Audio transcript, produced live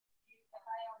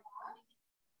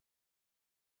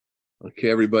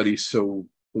Okay, everybody. So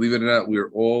believe it or not,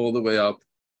 we're all the way up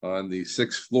on the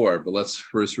sixth floor. But let's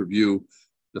first review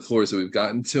the floors that we've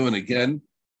gotten to. And again,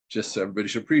 just so everybody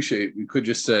should appreciate, we could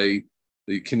just say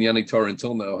the Kinyanei Torah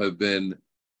until now have been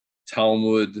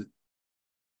Talmud,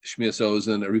 Shmias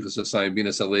Ozen, Arichas Hasayim,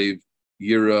 Binas Alev,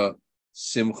 Yira,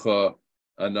 Simcha,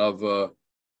 Anava,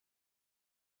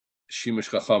 Shimush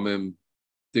Chachamim,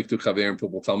 Diktuk Chaverim,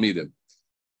 Pilpul Talmidim.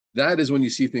 That is when you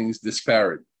see things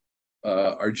disparate.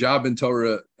 Our job in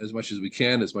Torah, as much as we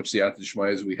can, as much Siyata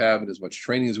D'Shmaya as we have, and as much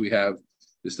training as we have,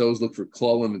 is to always look for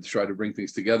klalim and to try to bring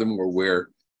things together more where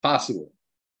possible.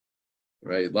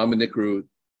 Right? Lama Nikru,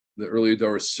 the earlier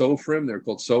Dora Sofrim, they're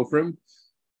called Sofrim.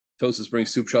 Tosas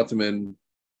brings Sup Shatim and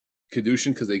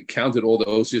Kedushin because they counted all the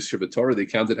Osius Shabbat Torah. They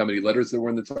counted how many letters there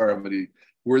were in the Torah, how many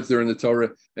words there in the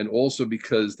Torah, and also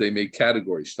because they made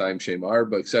categories, Shtaim, Shem,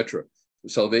 Arba, etc.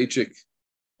 Soloveitchik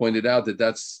pointed out that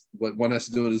that's what one has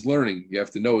to do in his learning. You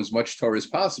have to know as much Torah as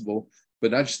possible,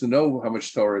 but not just to know how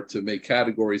much Torah, to make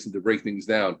categories and to break things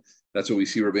down. That's what we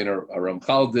see Rabbeim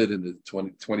Ramchal did in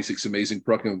the 26 amazing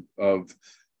prakim of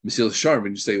Mesilas Yesharim.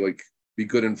 And you say, like, be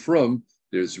good and from,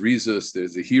 there's Rizus,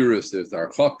 there's the Hirus, there's the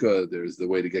Archaka, there's the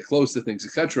way to get close to things,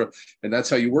 etc. And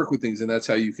that's how you work with things, and that's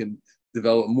how you can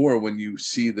develop more when you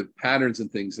see the patterns and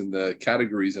things and the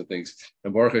categories and things.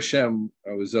 And Baruch Hashem,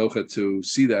 I was zocha to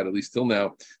see that, at least till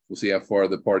now. We'll see how far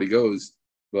the party goes,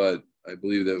 but I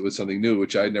believe that it was something new,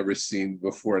 which I'd never seen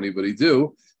before anybody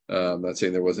do. I'm not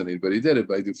saying there wasn't anybody who did it,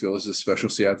 but I do feel it's a special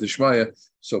Siyata D'Shmaya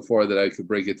so far that I could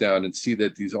break it down and see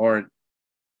that these aren't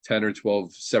 10 or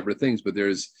 12 separate things, but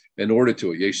there's an order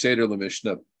to it. Yesh Seder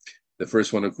LeMishnah. The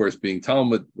first one, of course, being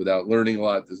Talmud, without learning a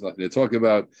lot, there's nothing to talk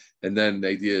about. And then the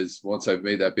idea is, once I've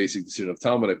made that basic decision of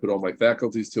Talmud, I put all my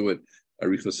faculties to it.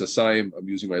 Arichas Hasayim, I'm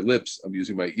using my lips, I'm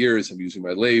using my ears, I'm using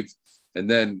my lave. And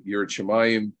then Yirat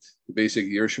Shemayim, the basic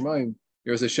Yirat Shemayim.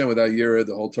 Yiras Hashem, without Yira,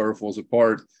 the whole Torah falls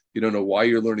apart. You don't know why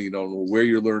you're learning, you don't know where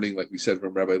you're learning. Like we said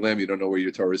from Rabbi Lam, you don't know where your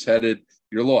Torah is headed.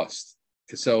 You're lost.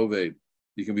 Kesel Veid.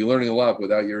 You can be learning a lot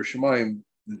without Yirat Shemayim.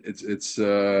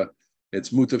 It's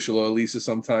mutav shelo elisa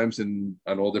sometimes, and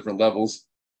on all different levels.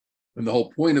 And the whole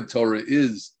point of Torah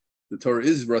is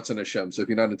Ratzon Hashem. So if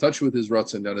you're not in touch with His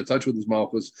Ratzon, not in touch with His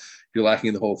Malchus, you're lacking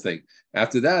in the whole thing.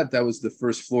 After that, that was the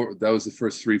first floor. That was the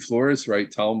first three floors, right?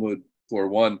 Talmud, floor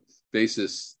one,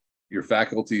 basis, your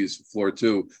faculties, floor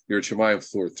two, your Shemayim,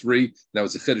 floor three. That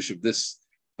was the chiddush of this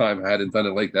time. I hadn't done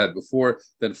it like that before.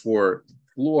 Then the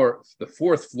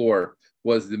fourth floor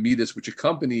was the Middos, which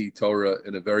accompany Torah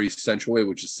in a very central way,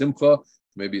 which is Simcha,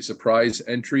 maybe a surprise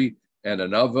entry, and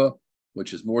Anava,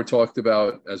 which is more talked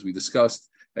about, as we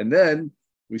discussed. And then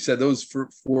we said those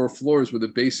four floors were the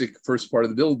basic first part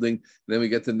of the building. And then we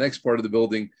get to the next part of the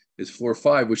building is floor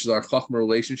five, which is our Chachma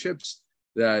relationships.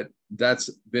 That's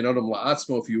Ben Adam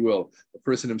La'atzmo, if you will. The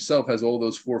person himself has all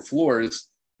those four floors,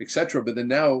 etc. But then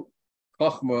now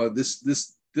Chachma,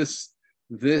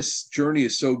 this journey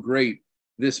is so great,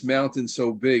 this mountain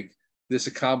so big, this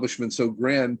accomplishment so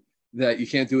grand, that you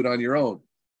can't do it on your own.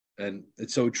 And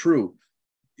it's so true.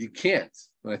 You can't.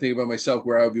 When I think about myself,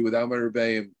 where I would be without my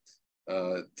Rabbeim,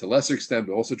 to a lesser extent,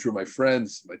 but also true of my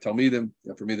friends, my Talmidim.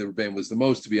 For me, the Rabbeim was the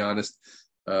most, to be honest.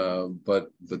 But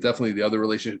definitely the other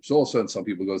relationships also. And some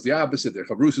people goes the opposite. Their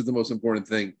chavrus is the most important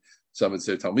thing. Some would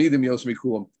say Talmidim Yosmi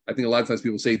Kulam. I think a lot of times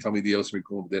people say Talmidim Yosmi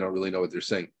Kulam, but they don't really know what they're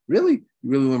saying. Really? You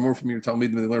really learn more from your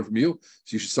Talmidim than they learn from you?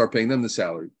 So you should start paying them the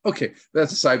salary. Okay,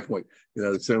 that's a side point. You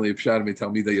know, it's certainly a shot at me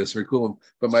Talmidim Yosmi Kulam.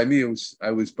 But by me, it was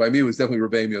definitely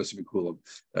Rabbeim Yosmi Kulam,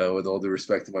 with all due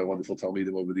respect to my wonderful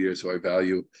Talmidim over the years who I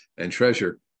value and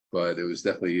treasure. But it was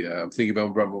definitely, I'm thinking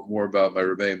more about my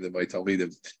Rabbeim than my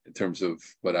Talmidim in terms of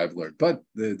what I've learned. But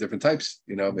the different types,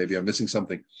 maybe I'm missing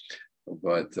something.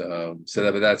 But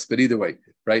but either way,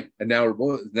 right? And now we're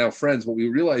both friends. What we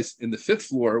realized in the fifth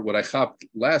floor, what I hopped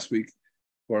last week,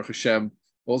 Baruch Hashem,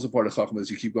 also part of Chachma, is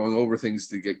you keep going over things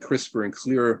to get crisper and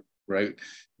clearer, right?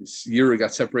 This year it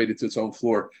got separated to its own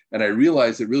floor, and I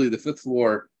realized that really the fifth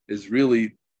floor is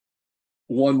really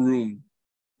one room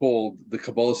called the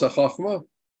Kabbalah Chachma,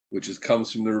 which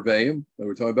comes from the Rabbeim that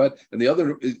we're talking about, and the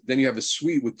other is, then you have a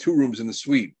suite with two rooms in the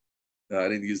suite. I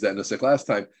didn't use that in the last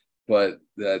time. But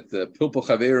that the Pilpul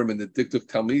Chaverim and the Diktuk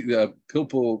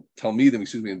Pilpul Talmidim,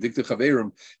 and Diktuk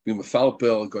Chaverim, being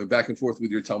Mefalpel, going back and forth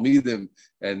with your Talmidim,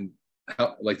 and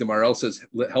how, like the Maral says,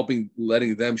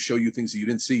 letting them show you things that you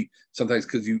didn't see sometimes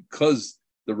because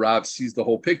the Rav sees the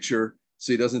whole picture,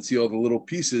 so he doesn't see all the little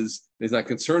pieces. He's not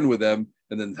concerned with them,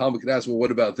 and then the Talmud could ask, well,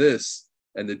 what about this?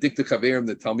 And the Diktuk Chaverim,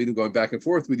 the Talmidim going back and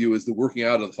forth with you, is the working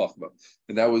out of the Chachma,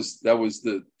 and that was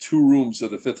the two rooms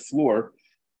of the fifth floor.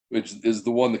 which is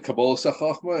the one, the Kabbalah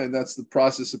Sachachma, and that's the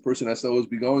process a person has to always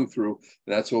be going through.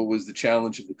 And that's what was the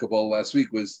challenge of the Kabbalah last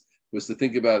week was to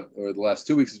think about, or the last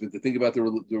 2 weeks has been to think about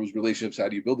those relationships. How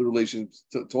do you build the relationships?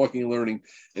 Talking and learning,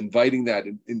 inviting that,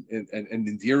 and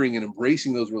endearing and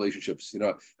embracing those relationships.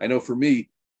 I know for me,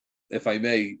 if I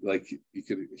may, like you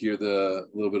could hear a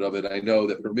little bit of it. I know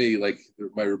that for me, like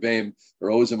my Rabbeim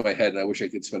are always in my head, and I wish I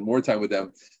could spend more time with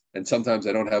them. And sometimes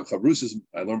I don't have chavrusas.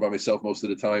 I learn by myself most of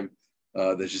the time.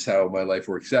 That's just how my life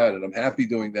works out, and I'm happy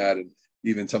doing that. And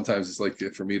even sometimes it's like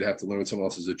for me to have to learn with someone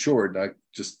else is a chore, not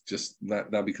just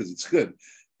not because it's good.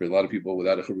 For a lot of people,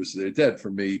 without a chavrusa, they're dead.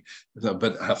 For me,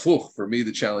 but hafuch, for me,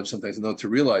 the challenge sometimes is to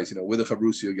realize, with a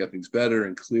chavrusa, you'll get things better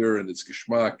and clearer, and it's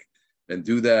geschmack, and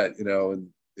do that,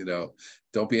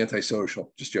 don't be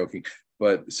antisocial. Just joking.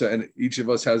 But and each of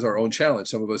us has our own challenge.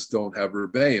 Some of us don't have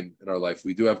Rabbeim in our life.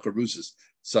 We do have chavusas.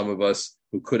 Some of us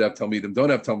who could have talmidim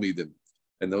don't have talmidim.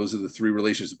 And those are the three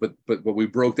relationships. But what we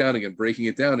broke down again, breaking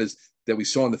it down, is that we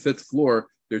saw on the fifth floor,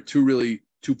 there are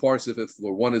two parts of the fifth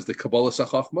floor. One is the Kabbalah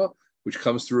Sachachma, which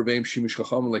comes through Rabbeim Shimish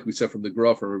Chacham, like we said from the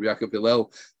Gra, from Rabbi Yaakov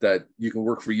Hillel, that you can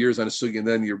work for years on a sugi, and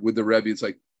then you're with the Rebbe. It's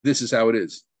like, this is how it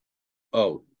is.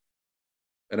 Oh.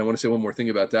 And I want to say one more thing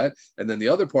about that. And then the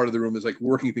other part of the room is like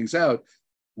working things out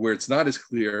where it's not as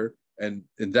clear. And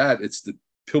in that, it's the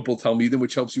Pilpul Talmidim,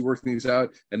 which helps you work things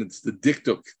out. And it's the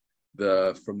Diktuk,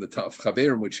 from the Taf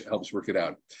Chaverim, which helps work it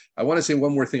out. I want to say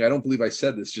one more thing. I don't believe I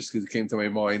said this just because it came to my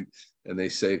mind. And they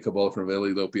say Kabbalah from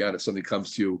Eli Lopian. If something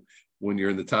comes to you when you're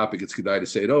in the topic, it's kedai to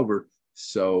say it over.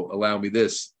 So allow me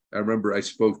this. I remember I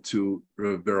spoke to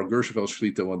Beryl Gershfeld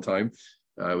Shlita one time.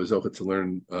 I was able to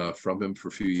learn from him for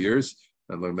a few years.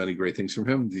 I learned many great things from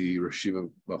him. The Rashiva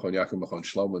Machon Yaakov Machon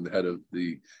Shlomo, the head of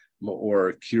the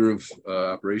Ma'or Kiruv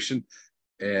operation.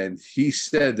 And he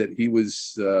said that he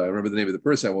was, I remember the name of the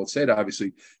person, I won't say it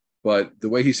obviously, but the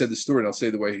way he said the story, and I'll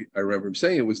say the way I remember him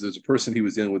saying it, was there's a person he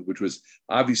was dealing with, which was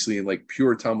obviously in like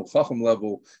pure Talmud Chacham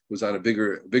level, was on a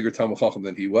bigger Talmud Chacham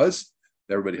than he was.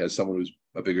 Everybody has someone who's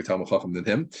a bigger Talmud Chacham than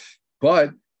him.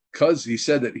 But because he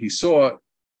said that he saw,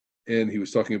 and he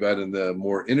was talking about in the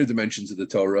more inner dimensions of the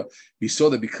Torah, he saw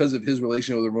that because of his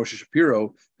relationship with Moshe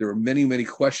Shapiro, there were many, many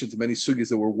questions, many sugyas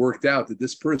that were worked out, that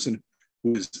this person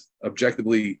who was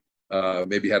objectively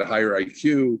maybe had a higher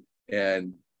IQ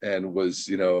and was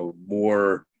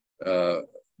more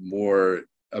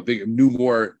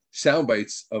sound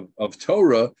bites of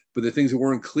Torah, but the things that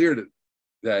weren't clear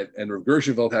and Rav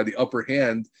Gershfeld had the upper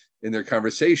hand in their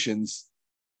conversations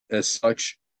as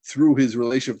such, through his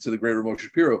relationship to the great Rav Moshe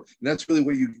Shapiro. And that's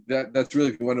really that's really,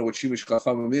 if you want to know what Shimish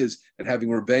Chachamim is, and having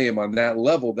Rabbeim on that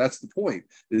level, that's the point,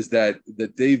 is that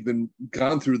they've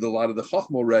gone through a lot of the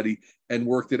Chacham already and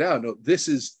worked it out. No, this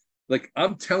is, like,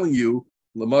 I'm telling you,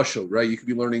 Lamashal, right? You could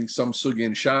be learning some sugi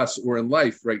in Shas or in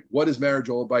life, right? What is marriage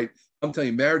all about? I'm telling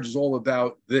you, marriage is all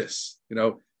about this.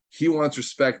 He wants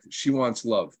respect, she wants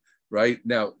love, right?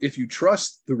 Now, if you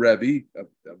trust the Rebbe,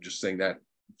 I'm just saying that,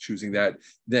 choosing that,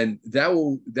 then that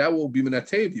will be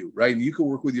menatev you, right? And you can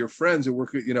work with your friends and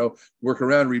work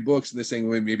around, read books, and they're saying,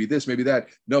 well, maybe this, maybe that.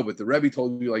 No, but the Rebbe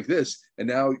told you like this, and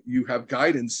now you have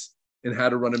guidance in how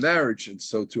to run a marriage. And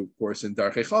so too, of course, in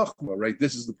Darchei Chachma, right?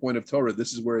 This is the point of Torah.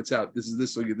 This is where it's at. This is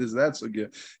this sugya, this is that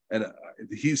sugya. And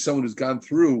he's someone who's gone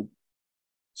through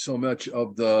so much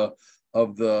of the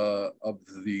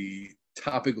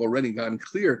topic already, gotten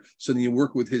clear. So then you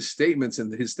work with his statements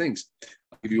and his things.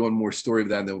 I'll give you one more story of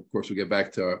that, and then of course we'll get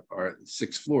back to our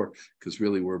sixth floor, because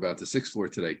really we're about the sixth floor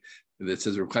today. And it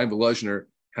says Reb Chaim Volozhiner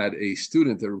had a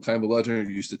student that Reb Chaim Volozhiner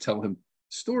used to tell him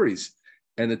stories.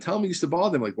 And the Talmud used to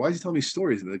bother him, like, why is he telling me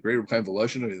stories? And the great Reb Chaim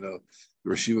Volozhiner, the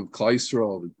Rashiv of Klal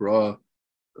Yisrael,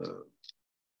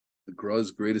 the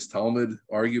Gra's greatest Talmud,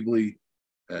 arguably,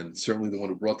 and certainly the one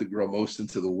who brought the Gra most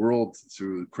into the world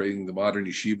through creating the modern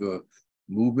yeshiva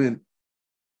movement.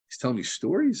 He's telling me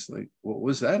stories? Like, what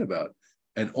was that about?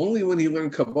 And only when he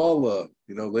learned Kabbalah,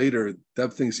 later, there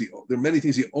are many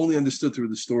things he only understood through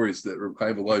the stories that Reb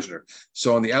Chaim Volozhiner.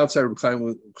 So on the outside, Reb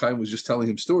Chaim was just telling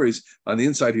him stories. On the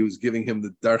inside, he was giving him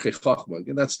the Darchei Chachma.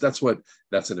 And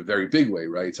that's in a very big way,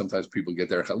 right? Sometimes people get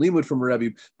Derech HaLimud from a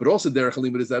Rebbe, but also Derech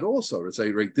HaLimud is that also. It's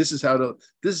like, right, this is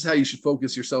how you should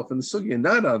focus yourself in the sugi, and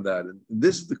not on that. And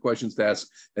this is the questions to ask,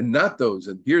 and not those.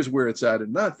 And here's where it's at,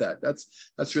 and not that. That's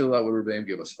really a lot what Rabbeim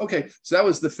gave us. Okay, so that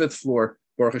was the fifth floor,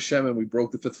 Baruch Hashem, and we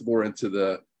broke the fifth floor into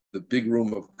the big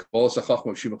room of Kabbalah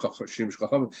Chachma, Shimish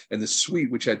Chacham, and the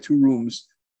suite, which had two rooms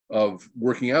of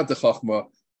working out the Chachma,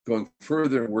 going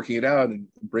further and working it out and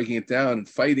breaking it down and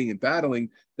fighting and battling.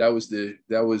 That was the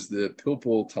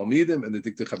Pilpul Talmidim and the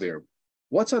Dikta Chaverim.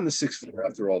 What's on the sixth floor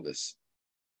after all this?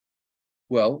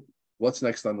 Well, what's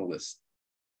next on the list?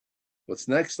 What's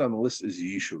next on the list is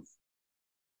Yishuv.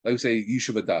 Like we say,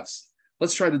 Yishuv Adas.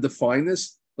 Let's try to define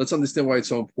this. Let's understand why it's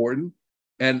so important.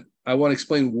 And I want to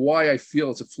explain why I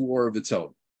feel it's a floor of its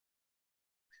own.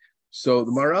 So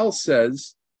the Maral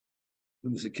says,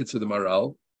 there's a kitzur the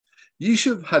Maral,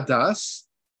 Yishuv Hadas,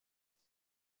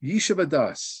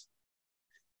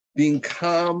 being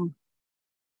calm,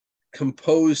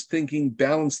 composed thinking,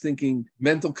 balanced thinking,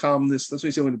 mental calmness. That's what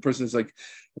you say when the person has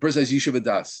Yishuv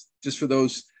Hadas. Just for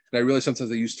those, and I realize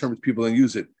sometimes I use terms people don't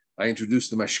use it. I introduced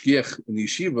the mashgiach in the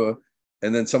yeshiva,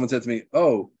 and then someone said to me,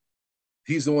 "Oh,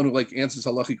 he's the one who answers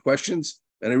halachic questions,"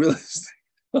 and I realized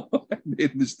I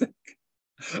made a mistake.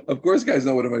 Of course, guys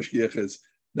know what a mashgiach is.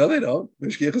 No, they don't.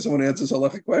 Mashgiach is someone who answers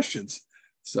halachic questions.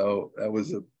 So that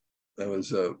was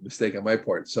a mistake on my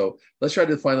part. So let's try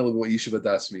to define a little bit what Yishuv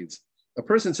Hadas means. A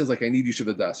person says, I need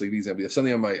Yishuv Hadas. Like, example, if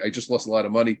something I just lost a lot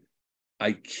of money,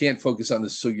 I can't focus on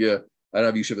this sugya. I don't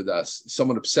have Yishuv Hadas.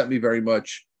 Someone upset me very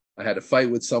much. I had a fight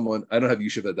with someone. I don't have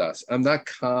Yishuv Hadas. I'm not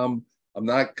calm. I'm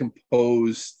not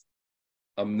composed.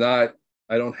 I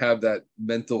don't have that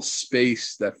mental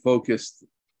space, that focus,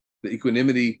 the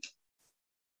equanimity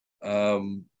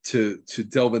to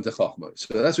delve into Chachma.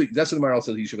 So that's what the Maral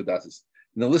says Yishuv Hadas is.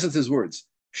 Now listen to his words.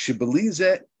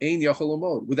 Shebelize ein yachol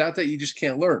lamod. Without that, you just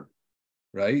can't learn,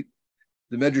 right?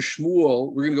 The Medrash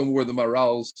Shmuel, we're going to go more the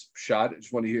Maral's shot. I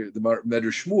just want to hear the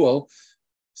Medrash Shmuel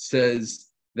says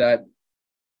that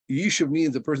Yishuv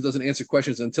means a person doesn't answer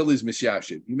questions until he's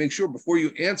misyashiv. You make sure before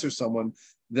you answer someone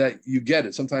that you get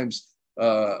it. Sometimes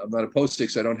I'm not a post-stick,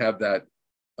 so I don't have that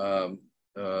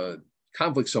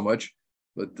conflict so much.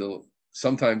 But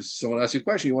sometimes someone asks you a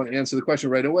question, you want to answer the question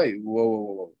right away.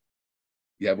 Whoa.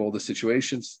 You have all the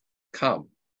situations. Calm,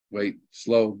 wait,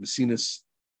 slow, messiness,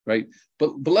 right?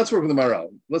 But let's work with the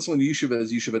Maral. Let's learn Yishuv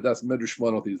as Yishuv Hadas. Medrash Shmuel,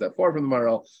 I don't think it's that far from the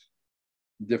Maral.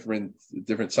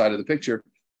 Different side of the picture.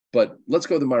 But let's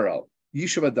go to the Maral.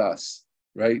 Yishuv Hadas,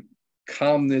 right?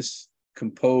 Calmness,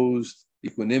 composed,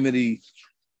 equanimity,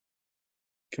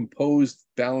 composed,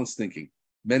 balanced thinking,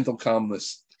 mental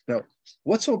calmness. Now,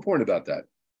 what's so important about that?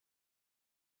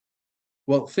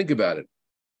 Well, think about it.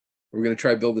 We're going to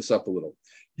try to build this up a little.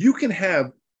 You can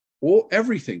have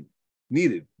everything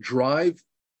needed: drive,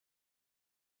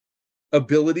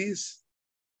 abilities,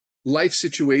 life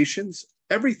situations,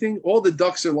 everything, all the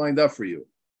ducks are lined up for you.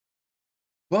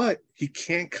 But he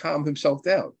can't calm himself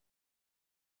down.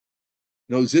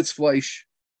 No Sitzfleisch.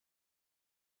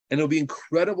 And it'll be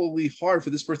incredibly hard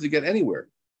for this person to get anywhere.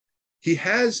 He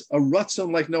has a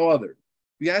rutzon like no other.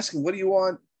 You ask him, what do you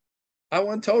want? I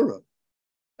want Torah.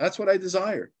 That's what I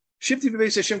desire. Shifti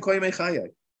v'beis Hashem kol yemei chayai.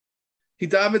 He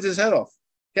davens his head off.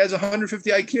 He has 150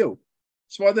 IQ.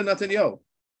 Smarter than Netanyahu,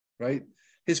 right?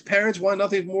 His parents want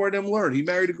nothing more than him learn. He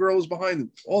married a girl who's behind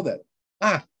him. All that.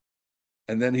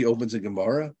 And then he opens a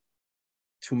Gemara.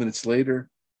 2 minutes later,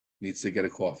 needs to get a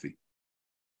coffee.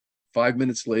 5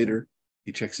 minutes later,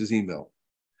 he checks his email.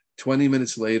 20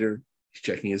 minutes later, he's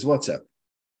checking his WhatsApp.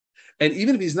 And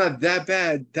even if he's not that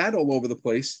bad, that all over the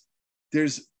place,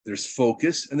 there's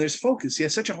focus, and there's focus. He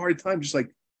has such a hard time just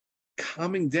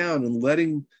calming down and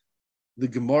letting the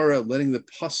Gemara, letting the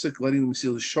Pasuk, letting the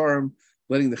Mesil Sharm,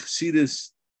 letting the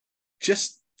Chassidus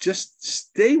just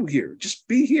stay here. Just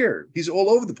be here. He's all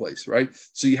over the place, right?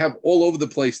 So you have all over the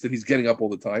place that he's getting up all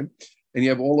the time, and you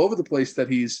have all over the place that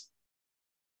he's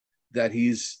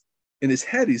in his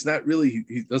head. He's not really,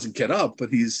 he doesn't get up, but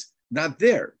he's not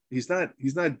there. He's not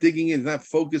digging in, he's not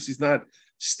focused, he's not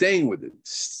staying with it,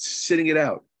 sitting it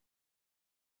out.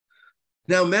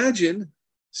 Now imagine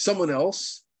someone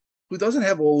else who doesn't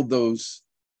have all of those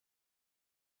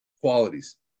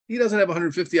qualities. He doesn't have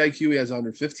 150 IQ, he has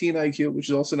 115 IQ, which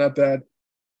is also not bad.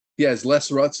 He has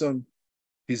less rutzon.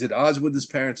 He's at odds with his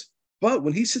parents. But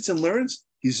when he sits and learns,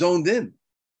 he's zoned in.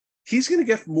 He's going to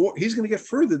get more, he's going to get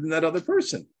further than that other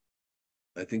person.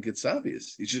 I think it's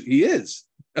obvious. He is.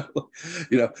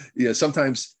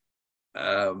 Sometimes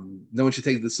no one should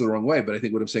take this the wrong way, but I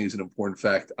think what I'm saying is an important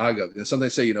fact. Agav,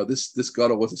 sometimes say, this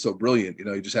Gadol wasn't so brilliant.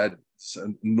 He just had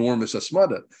enormous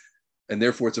asmada, and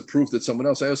therefore it's a proof that someone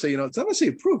else. I always say, it's not to say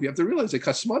a proof. You have to realize that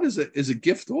asmada is a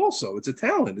gift also. It's a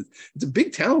talent. It's a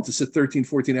big talent to sit 13,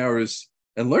 14 hours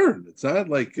and learn. It's not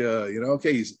like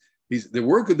okay, there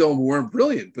were Gadolim who weren't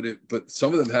brilliant, but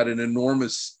some of them had an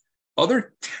enormous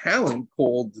other talent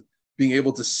called being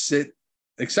able to sit,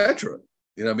 etc.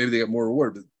 Maybe they got more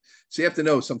reward. But so you have to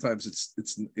know sometimes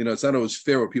it's not always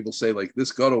fair what people say, like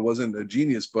this Gadol wasn't a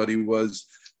genius, but he was,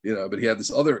 but he had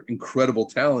this other incredible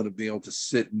talent of being able to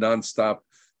sit nonstop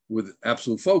with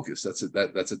absolute focus. That's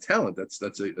a talent.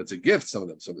 That's a gift. Some of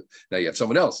them. Now you have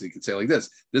someone else. You could say like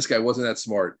this guy wasn't that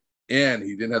smart, and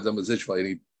he didn't have the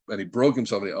Mazishva, he broke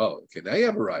himself. Oh, okay, now you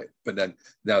have a riot. But then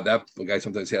now that the guy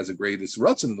sometimes has the greatest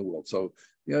rutzin in the world. So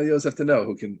you always have to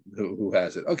know who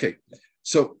has it. Okay.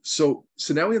 So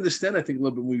now we understand, I think, a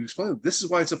little bit when we explain it. This is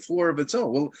why it's a floor of its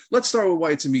own. Well, let's start with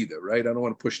why it's a midah, right? I don't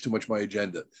want to push too much my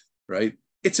agenda, right?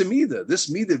 It's a midah.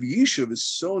 This midah of yishuv is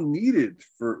so needed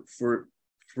for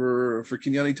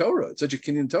Kinyanei Torah. It's such a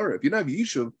Kinyanei Torah. If you don't have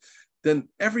yishuv, then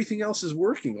everything else is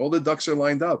working. All the ducks are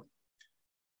lined up,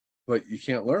 but you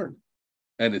can't learn,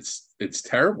 and it's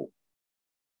terrible.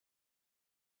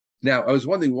 Now, I was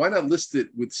wondering, why not list it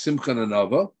with simcha and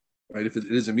anava? Right? If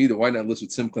it is a midah, why not list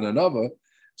with simcha and anava?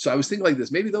 So I was thinking like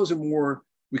this. Maybe those are more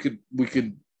we could,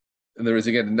 and there is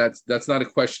again, and that's not a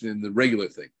question in the regular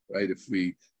thing, right? If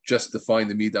we just define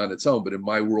the midah on its own, but in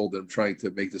my world, I'm trying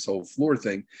to make this whole floor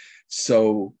thing.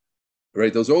 So,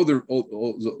 right, those are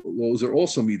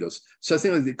also midos. So I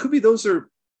think like it could be those are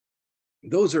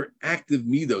active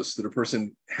midos that a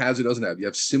person has or doesn't have. You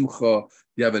have simcha,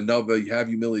 you have anava, you have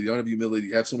humility, you don't have humility,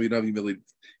 you have somebody, you don't have humility.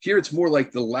 Here it's more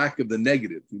like the lack of the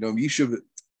negative. Yishuv,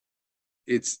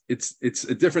 it's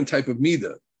a different type of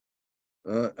midah.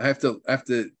 I have to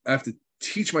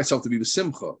teach myself to be with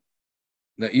simcha.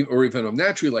 Now, or even I'm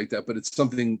naturally like that, but it's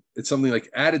something like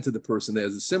added to the person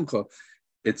as a simcha.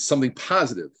 It's something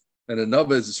positive. And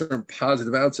anava is a certain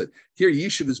positive outside. Here,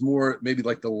 yishuv is more maybe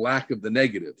like the lack of the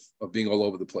negative of being all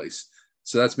over the place.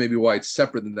 So that's maybe why it's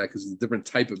separate than that, because it's a different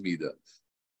type of midah.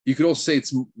 You could also say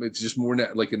it's just more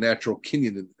like a natural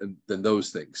kinyan than those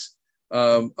things.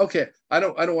 Okay, I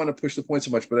don't want to push the point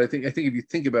so much, but I think if you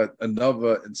think about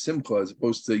anava and simcha as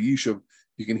opposed to yishuv,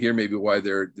 you can hear maybe why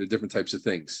they're different types of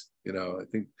things. I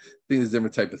think it's a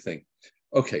different type of thing.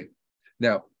 Okay,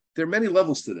 now there are many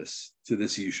levels to this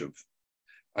yishuv.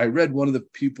 I read one of the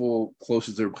people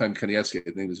closest to Rabbeim Kanievsky,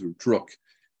 his name is Druk.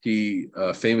 He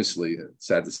famously,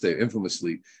 sad to say,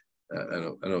 infamously, I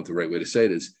don't know what the right way to say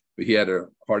it is, but he had a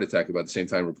heart attack about the same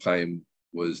time Rabbeim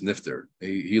was nifter.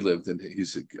 He lived, and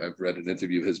I've read an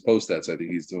interview of his post-tats. I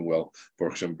think he's doing well.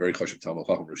 Baruch Hashem, very chashuv Talmud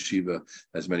Chacham, Rosh Shiva,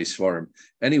 has many svarim.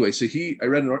 Anyway, so I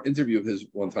read an interview of his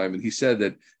one time, and he said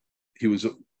that he was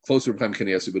close to Rabbeim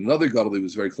Kanievsky, but another gadol he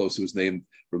was very close to was named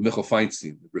Rabbi Michal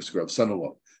Feinstein, the brisker Rav's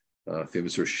son-in-law.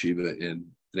 Famous Rosh Shiva in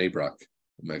Bnei Brak.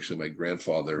 Actually, my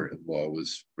grandfather-in-law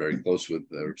was very close with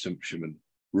Shimon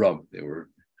Rum. They were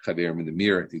Chaverim in the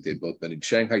Mir. I think they'd both been in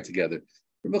Shanghai together.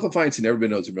 Michal Feinstein,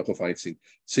 everybody knows Michal Feinstein.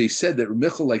 So he said that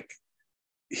Michal,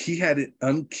 he had an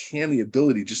uncanny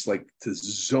ability just to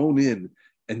zone in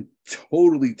and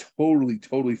totally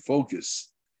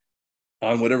focus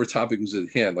on whatever topic was at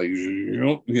hand.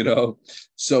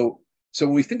 So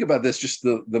when we think about this, just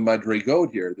the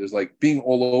madrigot here, there's being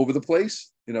all over the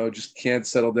place, just can't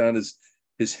settle down.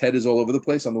 His head is all over the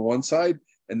place on the one side.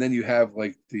 And then you have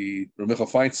the Michal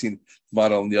Feinstein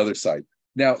model on the other side.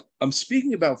 Now, I'm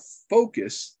speaking about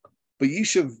focus, but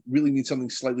yishuv really means something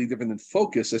slightly different than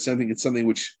focus. It's something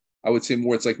which I would say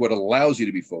more, it's what allows you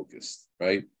to be focused,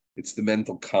 right? It's the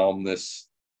mental calmness.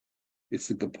 It's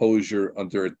the composure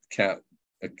under a cap.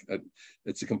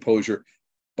 It's a composure.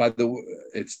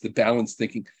 It's the balanced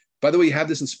thinking. By the way, you have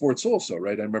this in sports also,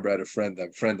 right? I remember I had a friend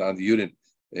on the Udin.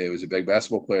 He was a big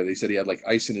basketball player. They said he had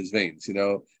ice in his veins,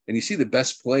 and you see the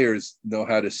best players know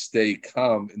how to stay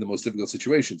calm in the most difficult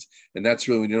situations. And that's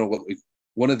really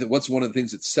when what's one of the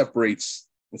things that separates,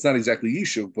 it's not exactly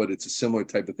yishuv, but it's a similar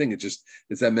type of thing. It's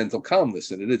that mental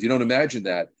calmness. And it is, you don't imagine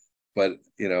that, but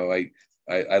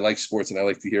I like sports, and I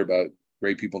like to hear about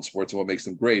great people in sports and what makes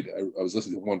them great. I was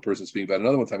listening to one person speaking about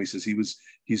another one time. He says he's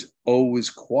always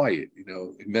quiet. He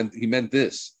meant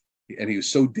this, and he was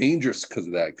so dangerous because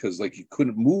of that. Because you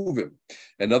couldn't move him.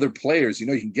 And other players, you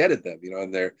can get at them.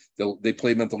 And they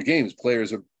play mental games.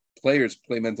 Players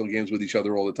play mental games with each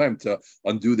other all the time to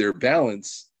undo their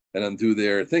balance and undo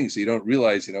their things. So you don't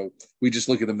realize, we just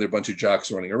look at them, they're a bunch of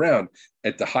jocks running around.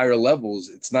 At the higher levels,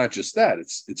 it's not just that.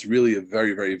 It's really a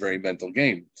very, very, very mental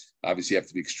game. Obviously, you have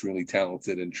to be extremely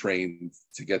talented and trained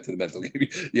to get to the mental game.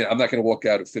 I'm not going to walk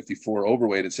out at 54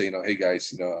 overweight and say, hey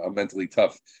guys, I'm mentally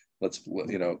tough. Let's,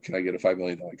 can I get a $5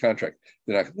 million contract?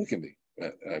 They're not going to look at me.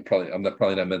 I'm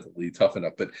probably not mentally tough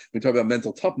enough. But when we talk about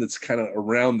mental toughness, kind of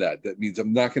around that. That means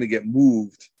I'm not going to get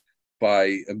moved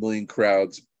by a million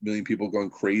crowds, a million people going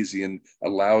crazy in a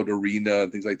loud arena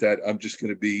and things like that. I'm just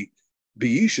going to be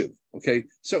yishuv. Okay.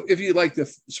 So if you like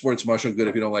the sports marshal, good.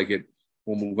 If you don't like it,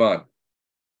 we'll move on.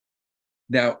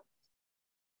 Now,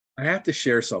 I have to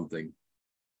share something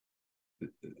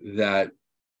that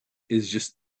is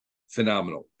just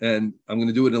phenomenal. And I'm going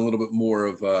to do it in a little bit more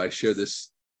of, I share this,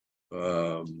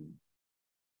 it's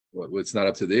not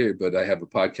up to there, but I have a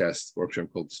podcast workshop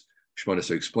called Shmoneh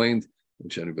Esrei Explained,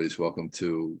 which anybody's welcome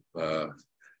to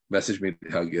message me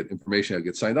how to get information, how to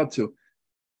get signed up to.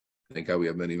 Thank God we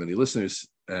have many, many listeners,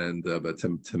 and about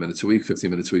 10 minutes a week, 15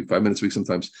 minutes a week, 5 minutes a week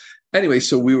sometimes. Anyway,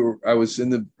 so I was in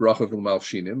the bracha of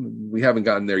Malshinim. We haven't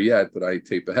gotten there yet, but I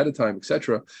tape ahead of time,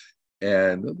 etc.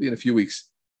 And it'll be in a few weeks.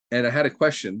 And I had a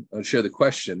question. I'll share the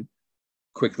question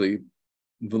quickly.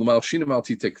 So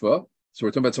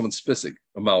we're talking about someone specific,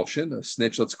 a malshin, a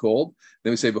snitch, let's called.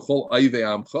 Then we say v'chol ayve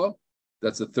amcha.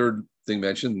 That's the third thing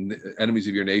mentioned, enemies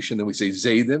of your nation. Then we say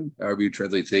zaydim, however you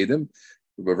translate zaydim.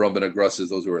 Rabbeim ben Agras says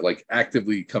those who are like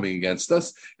actively coming against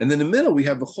us. And then in the middle we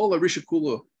have v'chol arisha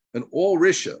kula, and all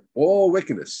risha, all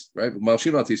wickedness, right?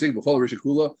 Malshin al tisik v'chol arisha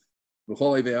kula,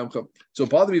 v'chol ayve amcha. So it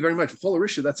bothered me very much. V'chol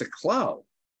arisha, that's a cloud.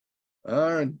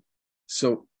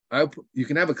 So you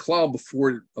can have a klal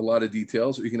before a lot of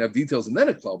details, or you can have details and then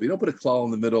a klal. But you don't put a klal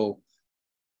in the middle.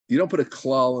 You don't put a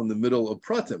klal in the middle of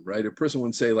pratim, right? A person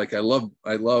would say like, I love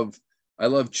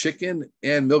chicken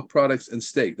and milk products and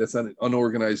steak. That's not an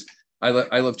unorganized. I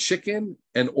love chicken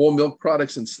and all milk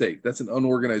products and steak. That's an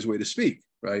unorganized way to speak,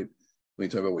 right? When you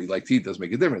talk about what you like to eat, does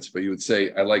make a difference. But you would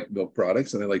say, I like milk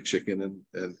products and I like chicken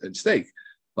and steak.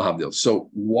 So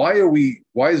why is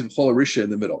B'chol Risha in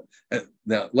the middle? And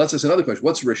now let's ask another question.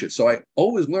 What's Risha? So I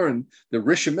always learn the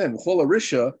Risha men, B'chol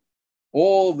Risha,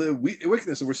 all the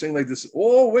wickedness. And we're saying like this,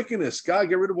 all wickedness. God,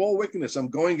 get rid of all wickedness. I'm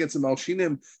going against the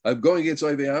Malshinim. I'm going against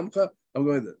Oivei Amcha. I'm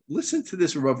going to listen to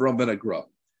this Rav Ram ben Agra.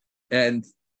 And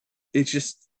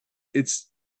it's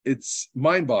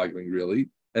mind-boggling, really.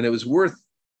 And it was worth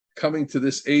coming to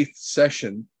this 8th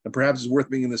session, and perhaps it's worth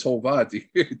being in this whole Vaad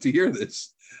to hear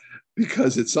this,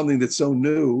 because it's something that's so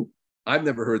new. I've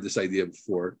never heard this idea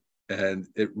before, and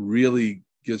it really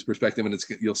gives perspective, and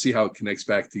you'll see how it connects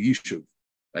back to Yishuv.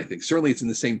 I think certainly it's in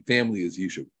the same family as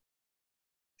Yishuv.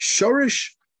 Shorish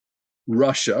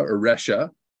Russia or Resha,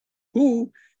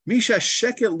 who Misha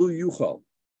Sheket Lu Yuchal.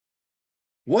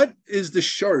 What is the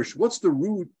shorish? What's the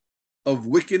root of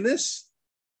wickedness?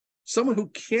 Someone who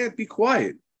can't be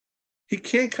quiet. He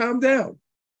can't calm down.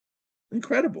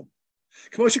 Incredible.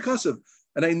 Kamosha Kasav.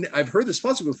 And I've heard this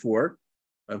pasuk before.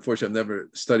 Unfortunately, I've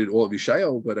never studied all of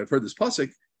Yeshayahu, but I've heard this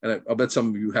pasuk, and I'll bet some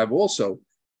of you have also.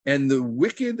 And the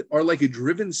wicked are like a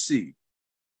driven sea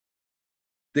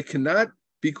that cannot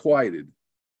be quieted.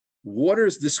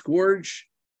 Waters disgorge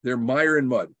their mire and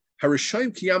mud.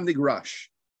 Harishayim kiyam nigrash.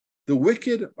 The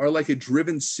wicked are like a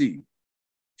driven sea.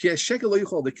 They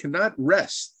cannot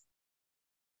rest.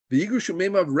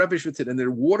 And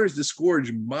their waters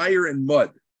disgorge mire and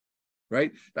mud.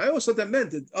 Right? Now, I always thought that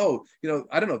meant that, I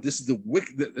don't know, this is the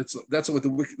wicked, that's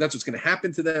what's going to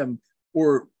happen to them,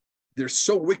 or they're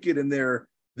so wicked and they're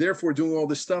therefore doing all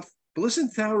this stuff. But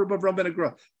listen to how Rabbi Ben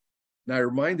Agra. Now, I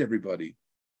remind everybody,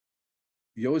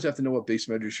 you always have to know what base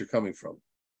measures you're coming from.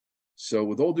 So,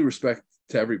 with all due respect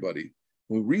to everybody,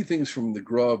 when we read things from the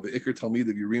Gra, the Iker Talmid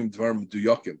of Yerim Dvarim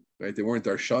Duyakim, right? They weren't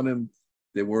Darshanim,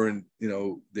 they weren't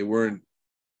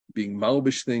being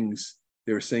malbish things.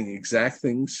 They were saying exact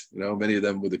things, many of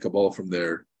them with the Kabbalah from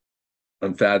their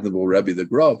unfathomable Rebbe, the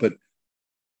Gra. But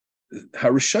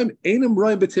Harishayim Einam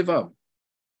Roim B'Tivam.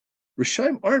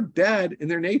 Rishayim aren't bad in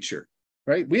their nature,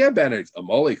 right? We have bad nature.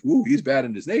 Amalek, he's bad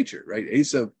in his nature, right?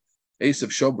 Esav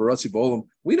Shob Baratzi Bolam.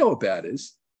 We know what bad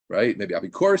is, right? Maybe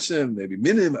Abikorsim, maybe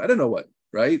Minim, I don't know what,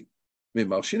 right? Maybe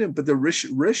Malshinim, but the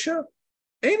Risha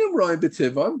Einam Roim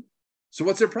B'Tivam. So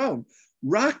what's their problem?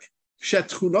 Rak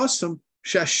Shatchunasam.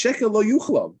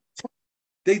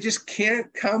 They just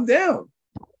can't calm down.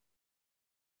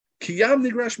 And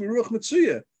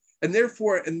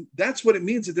therefore, and that's what it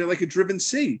means that they're like a driven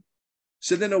sea.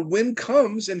 So then a wind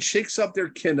comes and shakes up their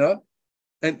kinna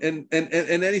and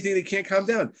anything they can't calm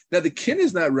down. Now the kinna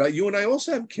is not right. You and I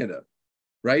also have kinna,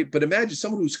 right? But imagine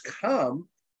someone who's calm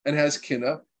and has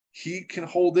kinna, he can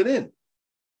hold it in.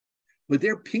 But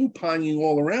they're ping-ponging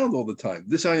all around all the time.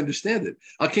 This, I understand it.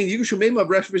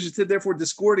 Therefore,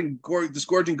 disgorging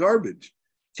garbage.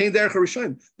 Because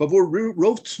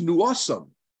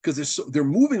they're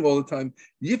moving all the time.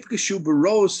 They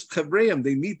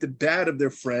meet the bad of their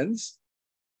friends.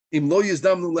 I'm not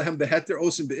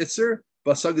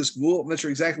sure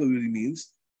exactly what he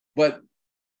means. But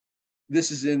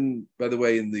this is by the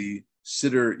way, in the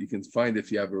Siddur, you can find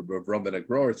if you have a Ram Ben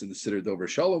Agra, it's in the Siddur Dover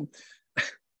Shalom.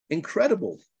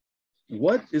 Incredible.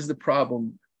 What is the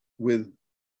problem with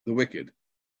the wicked?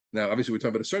 Now, obviously, we're talking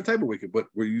about a certain type of wicked, but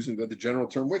we're using the general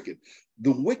term wicked.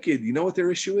 The wicked, you know what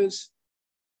their issue is?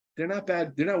 They're not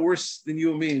bad. They're not worse than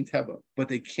you and me in Teva, but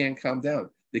they can't calm down.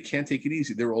 They can't take it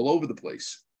easy. They're all over the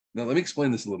place. Now, let me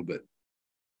explain this a little bit.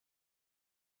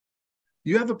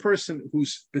 You have a person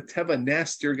who's B'Teva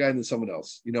nastier guy than someone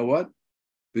else. You know what?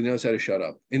 But he knows how to shut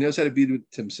up. He knows how to be with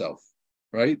himself.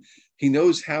 right? He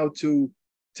knows how to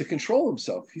control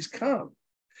himself. He's calm.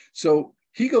 So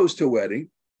he goes to a wedding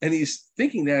and he's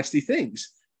thinking nasty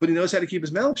things, but he knows how to keep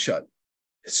his mouth shut.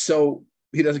 So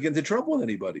he doesn't get into trouble with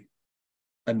anybody.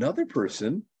 Another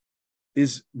person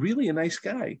is really a nice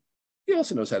guy. He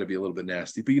also knows how to be a little bit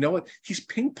nasty, but you know what? He's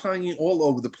ping-ponging all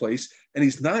over the place, and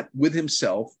he's not with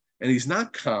himself, and he's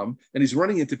not calm, and he's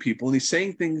running into people, and he's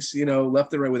saying things,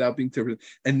 left and right without being terrible.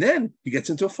 And then he gets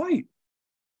into a fight.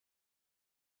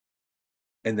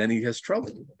 And then he has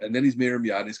trouble. And then he's Miriam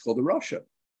Yad, he's called a Rasha.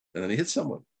 And then he hits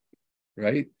someone,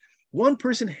 right? One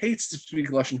person hates to speak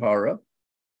Lashon Hara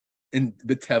in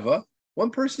B'Teva.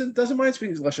 One person doesn't mind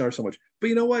speaking Lashon Hara so much. But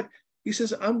you know what? He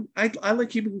says, I like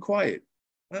keeping quiet.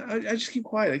 I just keep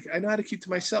quiet. I know how to keep to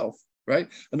myself, right?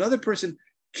 Another person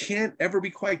can't ever be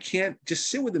quiet, can't just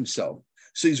sit with himself.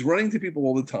 So he's running to people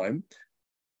all the time.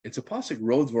 It's a pasuk,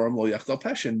 Ro Dvarim Lo Yachtal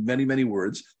Peshin, many, many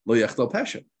words, Lo Yachtal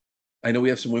Peshin. I know we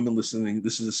have some women listening.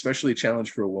 This is especially a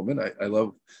challenge for a woman. I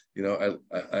love,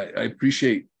 I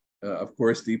appreciate, of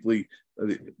course, deeply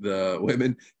the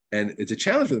women, and it's a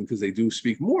challenge for them because they do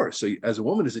speak more. So as a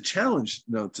woman, it's a challenge,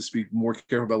 to speak more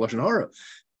careful about Lashon Hara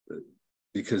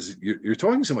because you're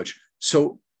talking so much.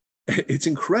 So it's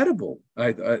incredible.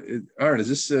 Aaron, is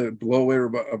this blow away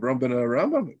Abraham ben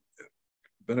Rambam?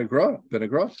 Ben Agra?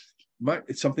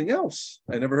 It's something else.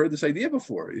 I never heard this idea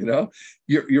before.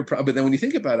 You're probably. But then when you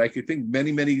think about it, I could think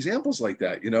many, many examples like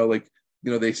that.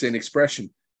 They say an expression.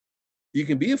 You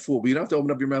can be a fool, but you don't have to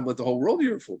open up your mouth and let the whole world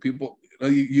hear a fool. People,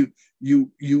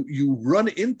 you run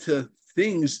into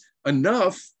things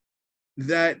enough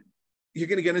that you're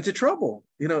going to get into trouble.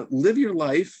 Live your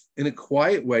life in a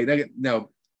quiet way. Now,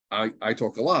 I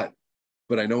talk a lot,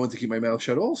 but I know when to keep my mouth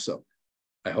shut also.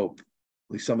 I hope,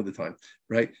 at least some of the time,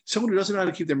 right? Someone who doesn't know how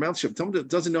to keep their mouth shut, someone who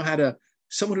doesn't know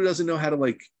how to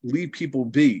like leave people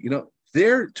be.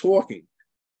 They're talking.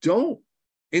 Don't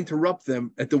interrupt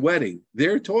them at the wedding.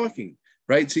 They're talking,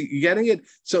 right? So you're getting it.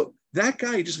 So that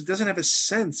guy just doesn't have a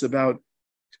sense about,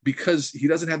 because he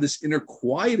doesn't have this inner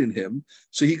quiet in him.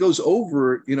 So he goes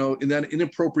over, in that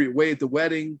inappropriate way at the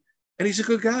wedding. And he's a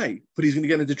good guy, but he's going to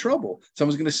get into trouble.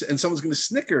 Someone's going to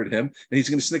snicker at him, and he's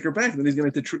going to snicker back, and then he's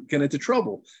going to get into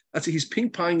trouble. That's it. He's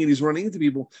ping-ponging, and he's running into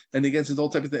people, and he gets into all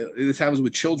type of thing. This happens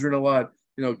with children a lot.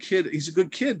 He's a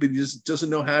good kid, but he just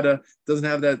doesn't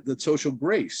have that social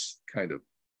grace, kind of.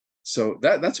 So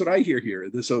that's what I hear here.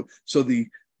 So the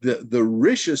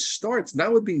Risha starts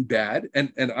not with being bad,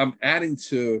 and I'm adding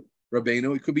to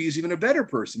Rabbeinu, it could be he's even a better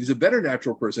person. He's a better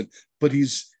natural person, but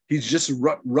he's just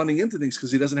running into things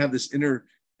because he doesn't have this inner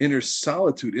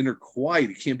solitude, inner quiet.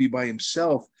 He can't be by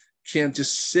himself, can't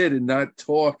just sit and not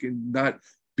talk and not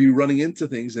be running into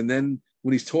things. And then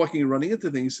when he's talking and running into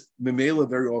things, Memela,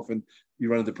 very often you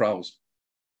run into problems.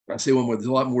 I'll say one more. There's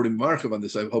a lot more to Marchav on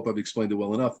this. I hope I've explained it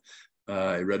well enough.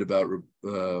 I read about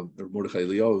Mordechai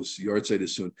Leo's yard site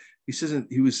as soon. He says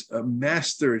he was a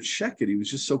master at Sheket. He was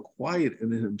just so quiet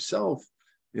in himself.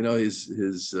 His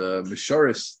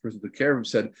Misharis, person who took care of him,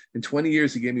 said, in 20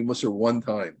 years, he gave me Musar one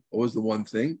time. What was the one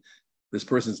thing? This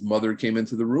person's mother came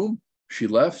into the room. She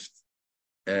left.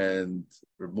 And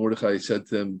Mordechai said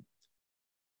to him,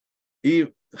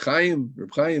 Reb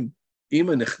Chaim,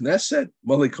 Ima nechneset,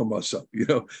 Malik Hamasa.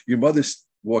 Your mother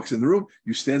walks in the room,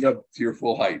 you stand up to your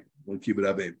full height.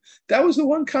 That was the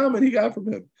one comment he got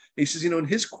from him. He says, in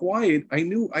his quiet, I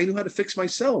knew how to fix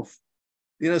myself.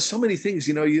 So many things,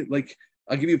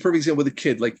 I'll give you a perfect example with a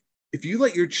kid. Like, if you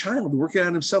let your child work it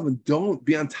out himself and don't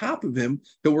be on top of him,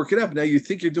 he'll work it up. Now you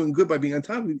think you're doing good by being on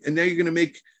top of him, and now you're going to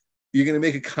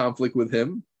make a conflict with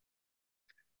him.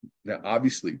 Now,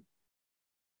 obviously,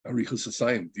 Arichus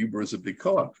Hasayim, Dibur is a big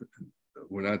co-op.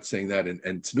 We're not saying that, and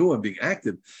Tnuah being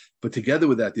active, but together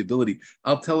with that, the ability.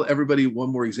 I'll tell everybody one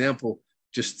more example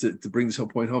just to bring this whole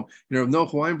point home.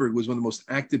 Noach Weinberg was one of the most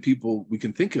active people we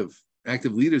can think of,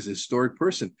 active leaders, a historic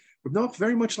person. But Noach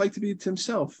very much liked to be to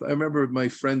himself. I remember my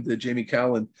friend Jamie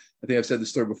Callan, I think I've said this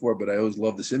story before, but I always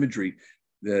love this imagery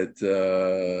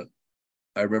that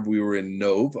I remember we were in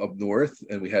Nove up north,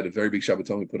 and we had a very big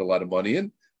Shabbaton we put a lot of money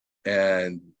in,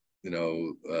 and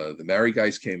the married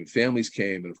guys came and families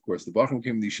came, and of course the Bachram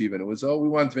came to the yeshiva, and it was, we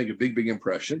wanted to make a big, big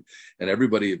impression. And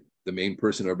everybody, the main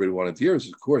person everybody wanted to hear was,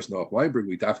 of course, Noach Weinberg.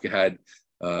 We dafka had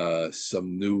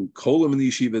some new kolim in the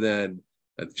yeshiva then,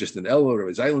 just an Elo,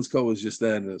 or Island's Kol was just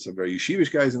then, some very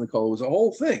yeshivish guys in the Kol. It was a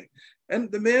whole thing.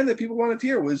 And the man that people wanted to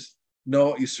hear was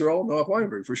Yisrael Noach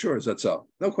Weinberg, for sure. That's all.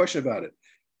 No question about it.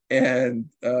 And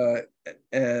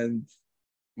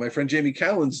my friend Jamie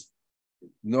Callan's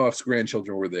Noach's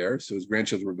grandchildren were there, so his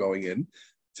grandchildren were going in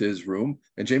to his room,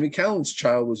 and Jamie Callan's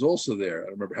child was also there. I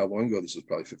don't remember how long ago, this was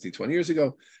probably 15, 20 years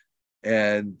ago.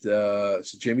 And so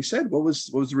Jamie said, what was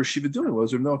the Rashiva doing? What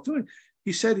was Rav Noach doing?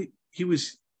 He said he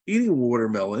was eating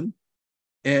watermelon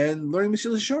and learning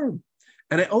Mesilas Yesharim.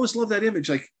 And I always love that image.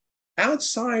 Like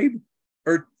outside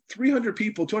are 300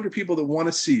 people, 200 people that want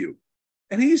to see you.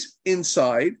 And he's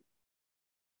inside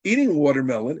eating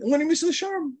watermelon and learning Mesilas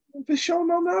Yesharim.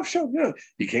 You know,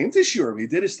 he came to Shurim, he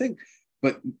did his thing.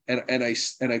 But and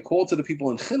I call to the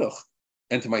people in Chinuch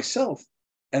and to myself,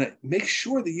 and I make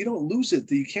sure that you don't lose it,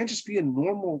 that you can't just be a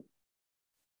normal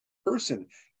person.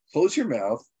 Close your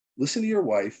mouth, listen to your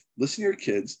wife, listen to your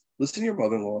kids, listen to your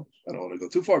mother-in-law. I don't want to go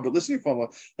too far, but listen to your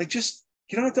father-in-law. Like just,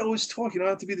 you don't have to always talk. You don't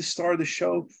have to be the star of the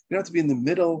show. You don't have to be in the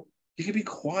middle. You can be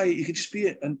quiet. You can just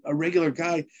be a regular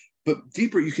guy. But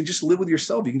deeper, you can just live with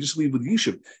yourself. You can just live with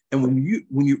Yishuv. And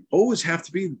when you always have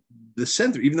to be the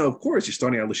center, even though of course you're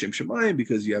starting out L'Shem Shemayim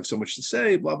because you have so much to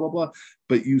say, blah blah blah.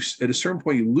 But you at a certain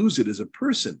point you lose it as a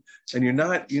person, and you're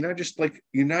not just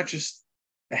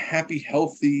a happy,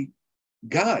 healthy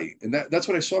guy. And that's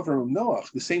what I saw from Noach.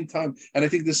 At the same time, and I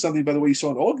think this is something, by the way, you saw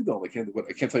in Ogdon. I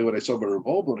can't tell you what I saw about Rav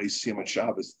Olben when I used to see him on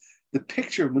Shabbos. The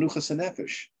picture of Menuchas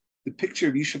Hanefesh, the picture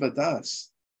of Yishuv Adas,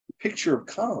 the picture of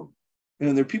calm.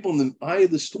 And there are people in the eye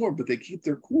of the storm, but they keep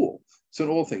their cool. So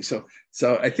in all things.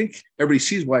 So I think everybody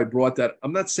sees why I brought that.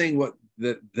 I'm not saying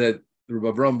that Rabbi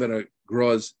Avraham ben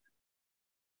Agra's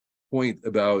point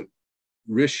about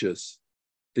Rishus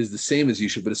is the same as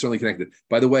Yishuv, but it's certainly connected.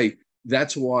 By the way,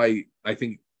 that's why I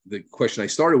think the question I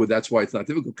started with, that's why it's not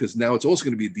difficult, because now it's also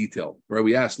going to be a detail. Right?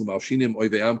 We asked L'malshinim,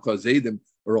 Oive'am, Chazedim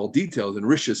are all details, and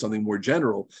Rishus something more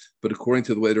general. But according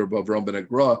to the way that Rabbi Avraham ben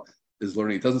Agra is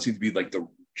learning, it doesn't seem to be like the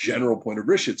general point of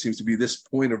Risha. It seems to be this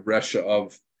point of Resha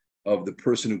of the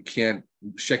person who can't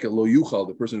sheket lo yuchal,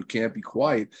 the person who can't be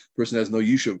quiet, the person who has no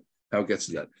yishuv, how it gets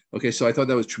to that. Okay, so I thought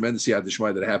that was tremendous Yad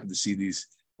D'Shmai that I happened to see these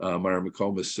Marar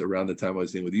Mekomas around the time I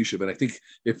was dealing with yishuv. And I think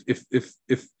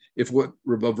if what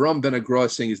Rabbi Avraham ben Agra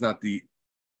is saying is not the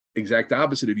exact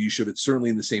opposite of yishuv, it's certainly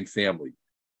in the same family.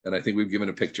 And I think we've given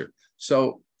a picture.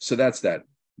 So that's that.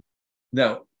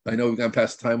 Now, I know we've gone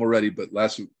past the time already, but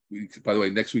last week, by the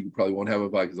way, next week we probably won't have a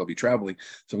Vaad because I'll be traveling.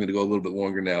 So I'm going to go a little bit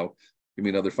longer now. Give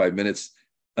me another 5 minutes.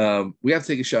 We have to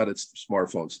take a shot at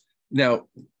smartphones. Now,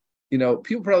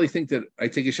 people probably think that I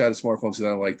take a shot at smartphones because I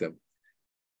don't like them.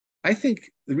 I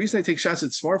think the reason I take shots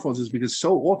at smartphones is because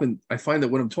so often I find that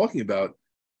what I'm talking about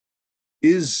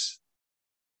is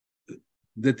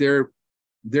that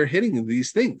they're hitting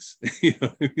these things.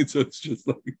 So it's just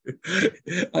like,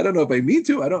 I don't know if I mean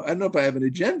to. I don't know if I have an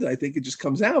agenda. I think it just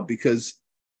comes out because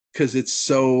it's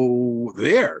so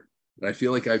there. And I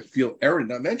feel errant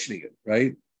not mentioning it,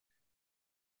 right?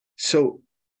 So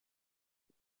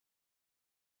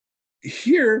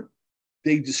here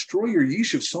they destroy your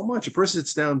yishuv so much. A person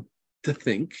sits down to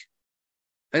think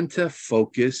and to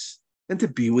focus and to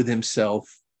be with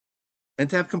himself and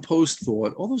to have composed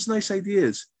thought, all those nice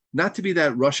ideas. Not to be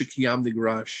that Rasha Kiyam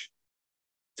Nigrash,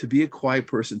 to be a quiet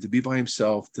person, to be by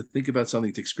himself, to think about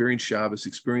something, to experience Shabbos,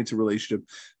 experience a relationship,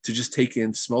 to just take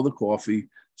in, smell the coffee,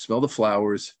 smell the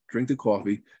flowers, drink the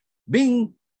coffee,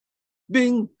 bing,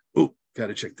 bing, oh, got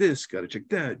to check this, got to check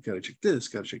that, got to check this,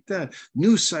 got to check that,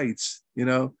 news sites,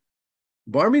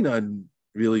 Barminan,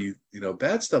 really,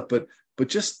 bad stuff, but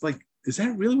just like, is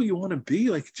that really what you want to be?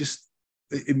 Like, just,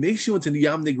 it makes you into the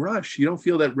Yam Nigrash. You don't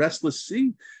feel that restless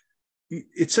sea.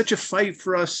 It's such a fight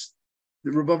for us.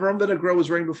 Rabbi Avraham ben Agra was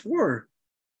writing before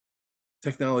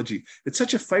technology. It's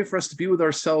such a fight for us to be with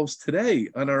ourselves today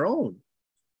on our own.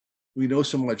 We know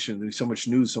so much, and there's so much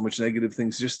news, so much negative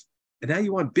things. And now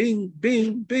you want bing,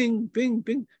 bing, bing, bing,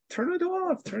 bing. Turn it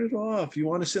off. You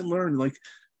want to sit and learn. Like,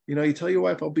 you tell your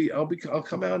wife, I'll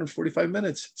come out in 45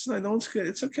 minutes. It's not, no one's good.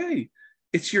 It's okay.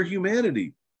 It's your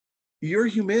humanity. Your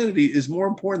humanity is more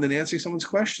important than answering someone's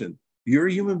question. You're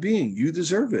a human being. You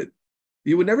deserve it.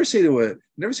 You would never say to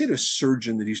a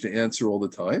surgeon that he's to answer all the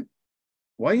time.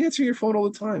 Why are you answering your phone all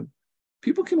the time?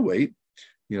 People can wait.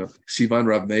 Sivan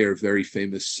Rav Meir, very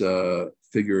famous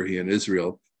figure here in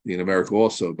Israel, in America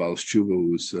also, Baal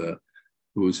Tshuva,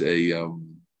 who's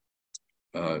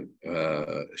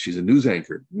she's a news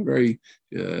anchor, very,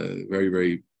 very,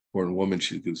 very important woman.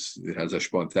 She has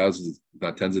ashpah on thousands,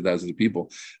 not tens of thousands of people.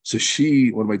 So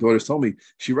one of my daughters told me,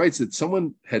 she writes that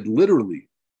someone had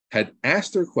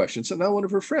asked her a question. So now one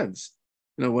of her friends,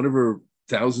 one of her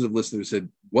thousands of listeners said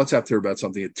WhatsApp to her about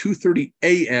something at 2:30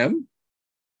 a.m.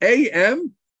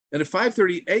 And at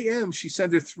 5:30 a.m. she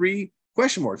sent her 3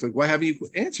 question marks. Like, why haven't you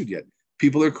answered yet?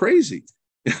 People are crazy.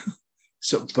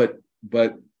 So, but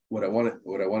what I want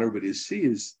everybody to see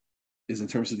is in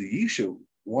terms of the yishuv,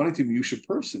 wanting to be a yishuv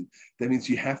person, that means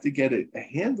you have to get a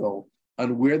handle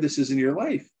on where this is in your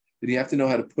life. That you have to know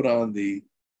how to put on the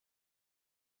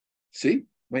See,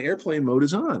 my airplane mode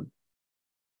is on.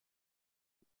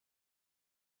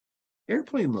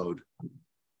 Airplane mode.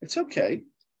 It's okay.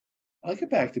 I'll get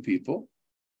back to people.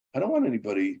 I don't want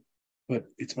anybody, but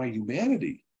it's my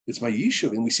humanity. It's my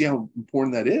yishuv. And we see how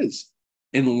important that is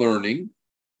in learning,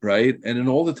 right? And in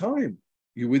all the time.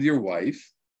 You're with your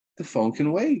wife, the phone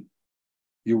can wait.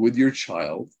 You're with your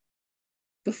child,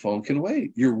 the phone can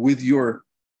wait. You're with your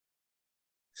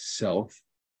self,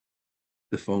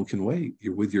 the phone can wait.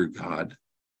 You're with your God,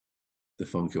 the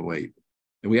phone can wait.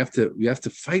 And we have to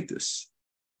fight this.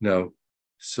 No.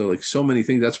 So like so many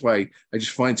things. That's why I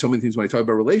just find so many things when I talk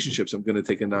about relationships, I'm going to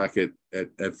take a knock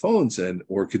at phones and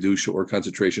or kedusha or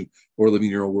concentration or living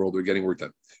in your own world or getting work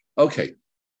done. Okay,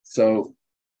 so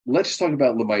let's talk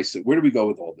about Lamaisa. Where do we go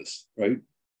with all this, right?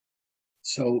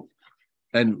 So,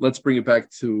 and let's bring it back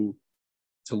to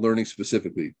learning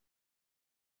specifically.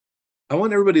 I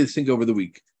want everybody to think over the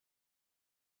week.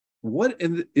 What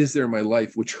is there in my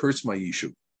life which hurts my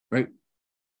yishuv, right?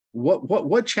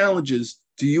 What challenges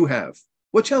do you have?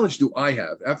 What challenge do I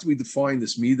have? After we define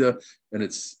this midah, and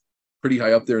it's pretty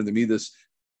high up there in the midas,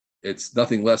 it's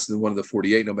nothing less than one of the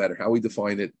 48, no matter how we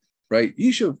define it, right?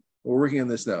 Yishuv, we're working on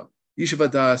this now. Yishuv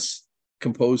Adas,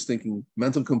 composed thinking,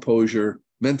 mental composure,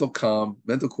 mental calm,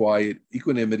 mental quiet,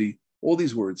 equanimity, all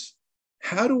these words.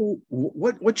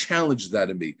 What challenges that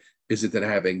in me? Is it that I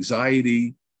have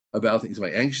anxiety about things? Am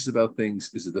I anxious about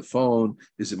things? Is it the phone?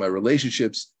 Is it my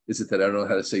relationships? Is it that I don't know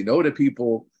how to say no to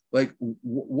people? Like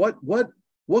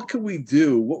what can we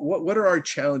do? What are our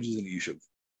challenges in Yishuv?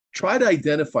 Try to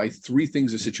identify 3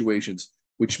 things or situations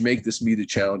which make this midah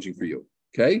challenging for you.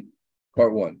 Okay,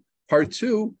 part 1. Part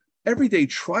 2, every day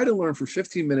try to learn for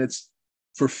 15 minutes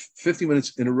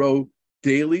in a row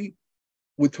daily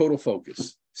with total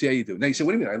focus. See how you do. Now you say,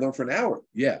 what do you mean? I learn for an hour.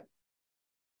 Yeah.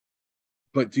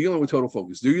 But do you learn with total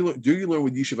focus? Do you learn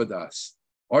with Yishuv Adas?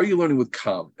 Are you learning with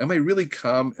calm? Am I really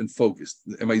calm and focused?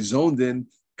 Am I zoned in,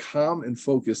 calm and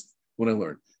focused when I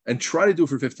learn? And try to do it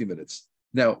for 15 minutes.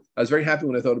 Now, I was very happy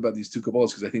when I thought about these 2 Kabbalahs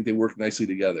because I think they work nicely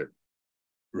together,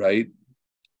 right?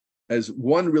 As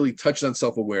one really touched on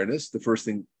self-awareness, the first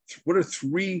thing, what are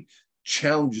 3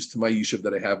 challenges to my Yishuv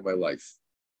that I have in my life,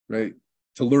 right?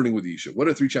 To learning with Yishuv. What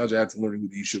are 3 challenges I have to learning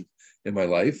with Yishuv in my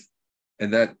life?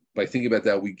 And that, by thinking about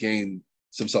that, we gain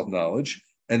some self-knowledge.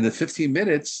 And the 15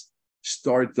 minutes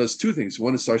does 2 things.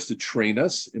 One, it starts to train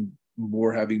us in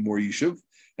having more Yishuv,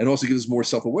 and also gives us more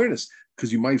self-awareness,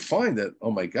 because you might find that,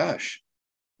 oh my gosh,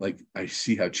 like I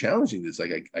see how challenging this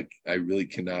is. Like I really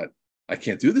I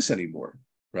can't do this anymore,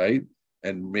 right?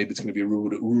 And maybe it's going to be a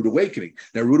rude awakening.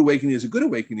 Now, rude awakening is a good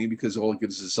awakening because all it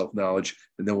gives us is self-knowledge,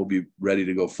 and then we'll be ready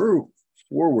to go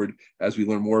forward as we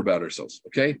learn more about ourselves.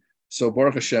 Okay, so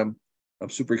Baruch Hashem, I'm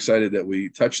super excited that we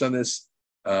touched on this.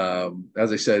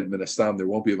 As I said, Minastam, there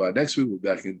won't be a Vaad next week. We'll be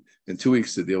back in 2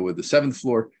 weeks to deal with the 7th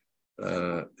floor.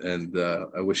 And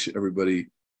I wish everybody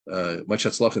much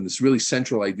hatzlach in this really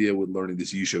central idea with learning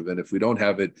this Yishuv. And if we don't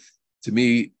have it, to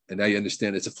me, and now you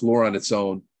understand, it's a floor on its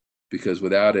own, because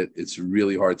without it, it's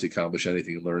really hard to accomplish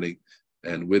anything in learning.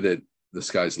 And with it, the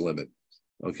sky's the limit.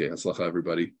 Okay, hatzlach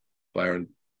everybody. Byron.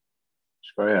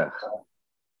 Shkoyach.